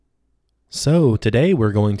So today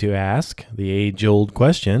we're going to ask the age-old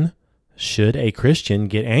question, should a Christian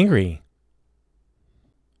get angry?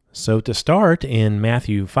 So to start, in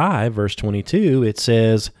Matthew 5, verse 22, it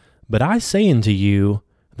says, "But I say unto you,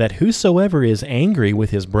 that whosoever is angry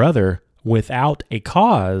with his brother without a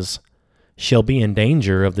cause shall be in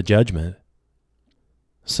danger of the judgment."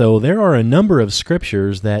 So there are a number of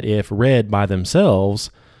scriptures that, if read by themselves,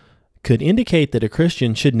 could indicate that a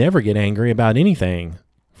Christian should never get angry about anything.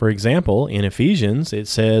 For example, in Ephesians, it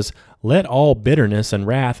says, "Let all bitterness and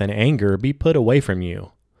wrath and anger be put away from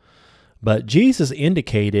you." But Jesus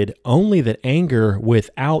indicated only that anger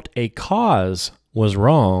without a cause was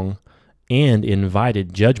wrong and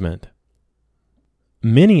invited judgment.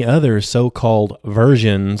 Many other so-called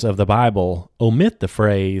versions of the Bible omit the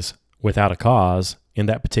phrase "without a cause" in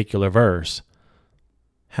that particular verse.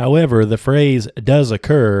 However, the phrase does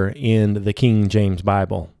occur in the King James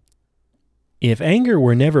Bible. If anger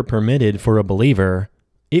were never permitted for a believer,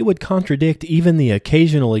 it would contradict even the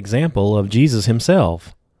occasional example of Jesus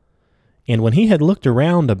himself. And when he had looked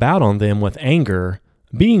around about on them with anger,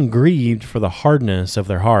 being grieved for the hardness of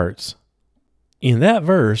their hearts. In that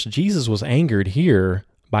verse, Jesus was angered here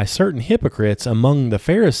by certain hypocrites among the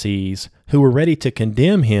Pharisees who were ready to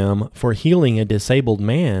condemn him for healing a disabled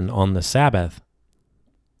man on the Sabbath.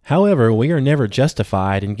 However, we are never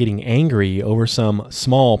justified in getting angry over some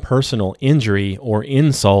small personal injury or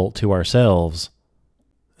insult to ourselves.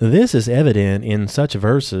 This is evident in such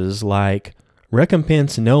verses like,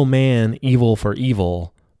 "Recompense no man evil for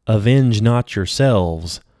evil, avenge not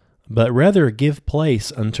yourselves, but rather give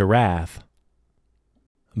place unto wrath."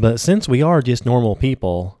 But since we are just normal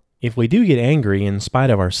people, if we do get angry in spite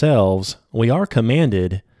of ourselves, we are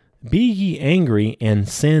commanded, "Be ye angry and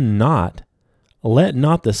sin not. Let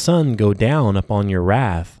not the sun go down upon your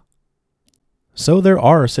wrath." So there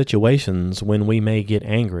are situations when we may get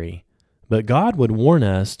angry, but God would warn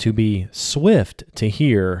us to be swift to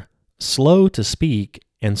hear, slow to speak,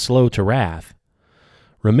 and slow to wrath,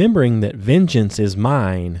 remembering that vengeance is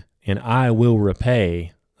mine, and I will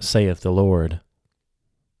repay, saith the Lord.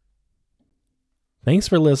 Thanks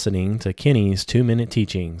for listening to Kenny's 2-Minute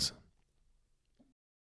Teachings.